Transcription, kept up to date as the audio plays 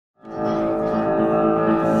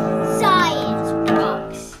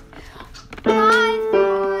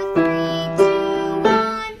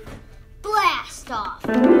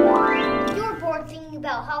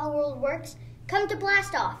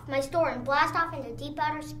off into deep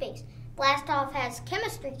outer space. Blast off has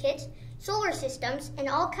chemistry kits, solar systems, and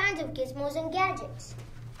all kinds of gizmos and gadgets.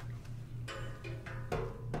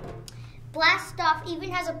 Blast off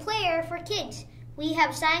even has a player for kids. We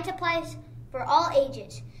have science supplies for all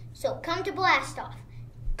ages. So come to Blast Off.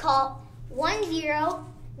 Call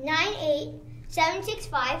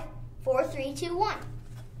 1098-765-4321.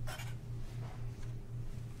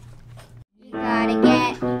 You gotta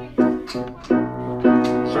get hopes.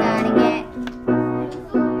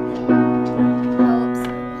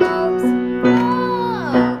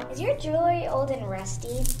 Oh. Is your jewelry old and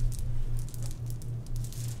rusty?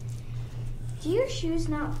 Do your shoes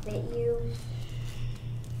not fit you?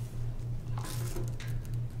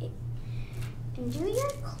 And do your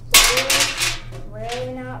clothes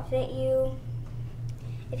really not fit you?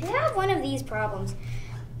 If you have one of these problems,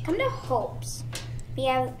 come to Hopes. We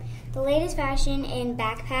have the latest fashion in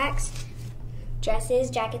backpacks, dresses,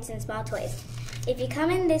 jackets, and small toys. If you come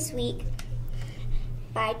in this week,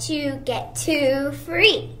 buy 2, get 2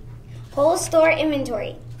 free. Whole store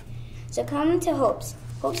inventory. So come to Hopes.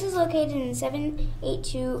 Hopes is located in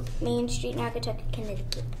 782 Main Street, Naugatuck,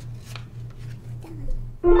 Connecticut.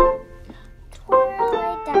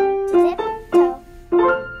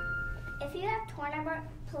 If you have torn rubber,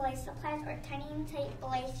 play supplies, or tiny tight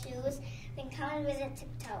belay shoes, then come and visit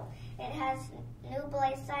Tiptoe. It has new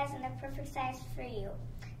belay size and the perfect size for you.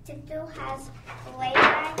 Tiptoe has belay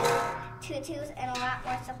bags, tutus, and a lot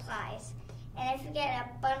more supplies. And if you get a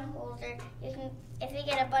bun holder, you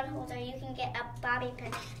can get a bobby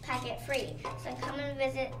pin packet free. So come and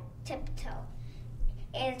visit Tiptoe.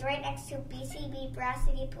 It is right next to BCB Brass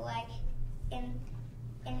City Belay in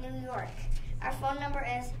New York. Our phone number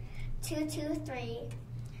is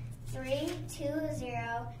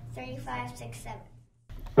 223-320-3567.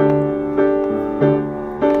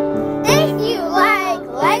 If you like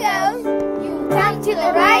Legos, you come to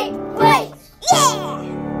the right place. Yeah!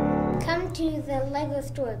 Come to the Lego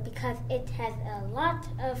store because it has a lot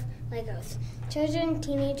of Legos. Children,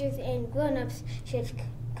 teenagers, and grown-ups should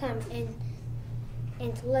come and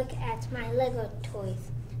look at my Lego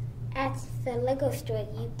toys. At the Lego store,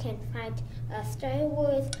 you can find a Star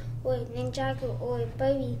Wars or Ninjago or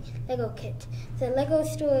Barbie Lego kit. The Lego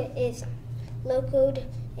store is located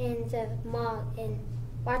in the mall in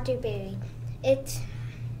Waterbury. It's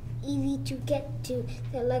easy to get to.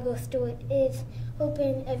 The Lego store is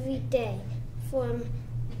open every day from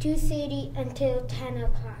 2:30 until 10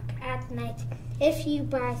 o'clock at night. If you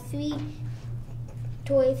buy 3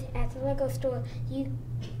 toys at the Lego store, you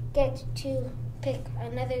get to pick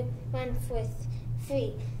another one for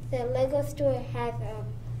free. The Lego store has a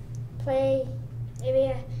play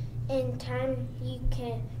area. In time you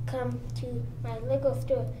can come to my Lego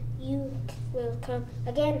store. You will come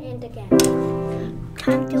again and again.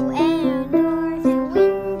 Come to air doors and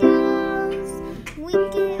windows. We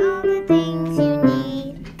get all the things you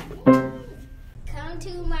need. Come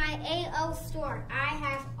to my AO store. I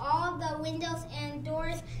have all the windows and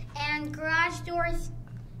doors and garage doors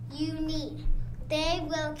you need. They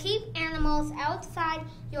will keep animals outside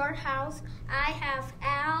your house. I have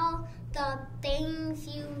all the things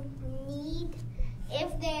you need.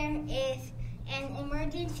 If there is an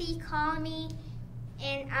emergency, call me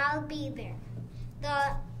and I'll be there.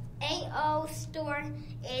 The AO store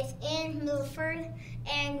is in Milford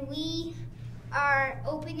and we are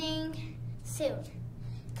opening soon.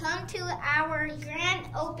 Come to our grand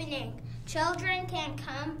opening. Children can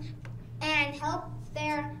come and help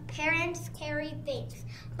their parents carry things,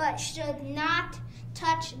 but should not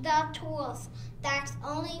touch the tools. That's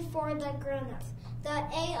only for the grown-ups. The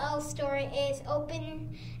AO store is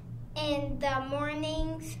open in the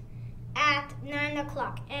mornings at 9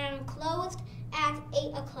 o'clock and closed at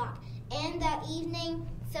 8 o'clock in the evening,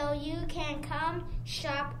 so you can come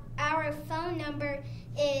shop. Our phone number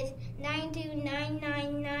is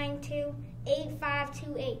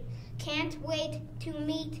 929-992-8528. Can't wait to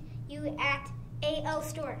meet you at AO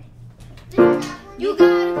store. You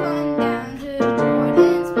gotta come down to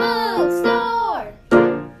Jordan's bookstore.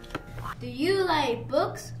 Do you like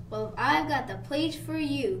books? Well, I've got the place for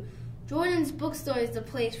you. Jordan's bookstore is the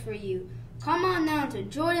place for you. Come on down to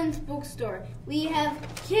Jordan's bookstore. We have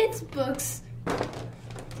kids books,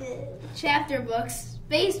 chapter books,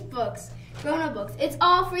 space books, grown-up books. It's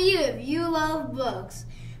all for you if you love books.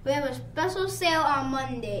 We have a special sale on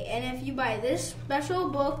Monday, and if you buy this special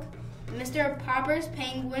book, Mr. Popper's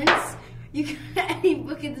Penguins, you can get any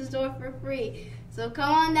book in the store for free. So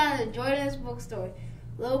come on down to Jordan's bookstore,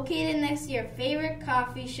 located next to your favorite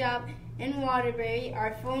coffee shop in Waterbury.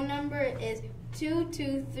 Our phone number is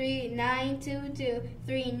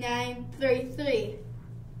 223-922-3933.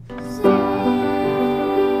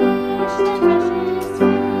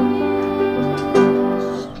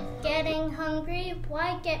 Getting hungry?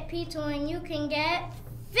 Why get pizza when you can get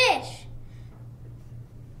fish?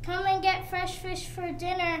 Come and get fresh fish for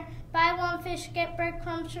dinner. Buy one fish, get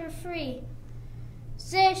breadcrumbs for free.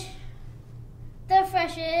 Zish, the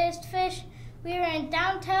freshest fish. We are in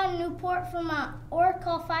downtown Newport, Vermont, or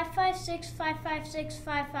call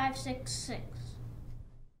 556-556-5566.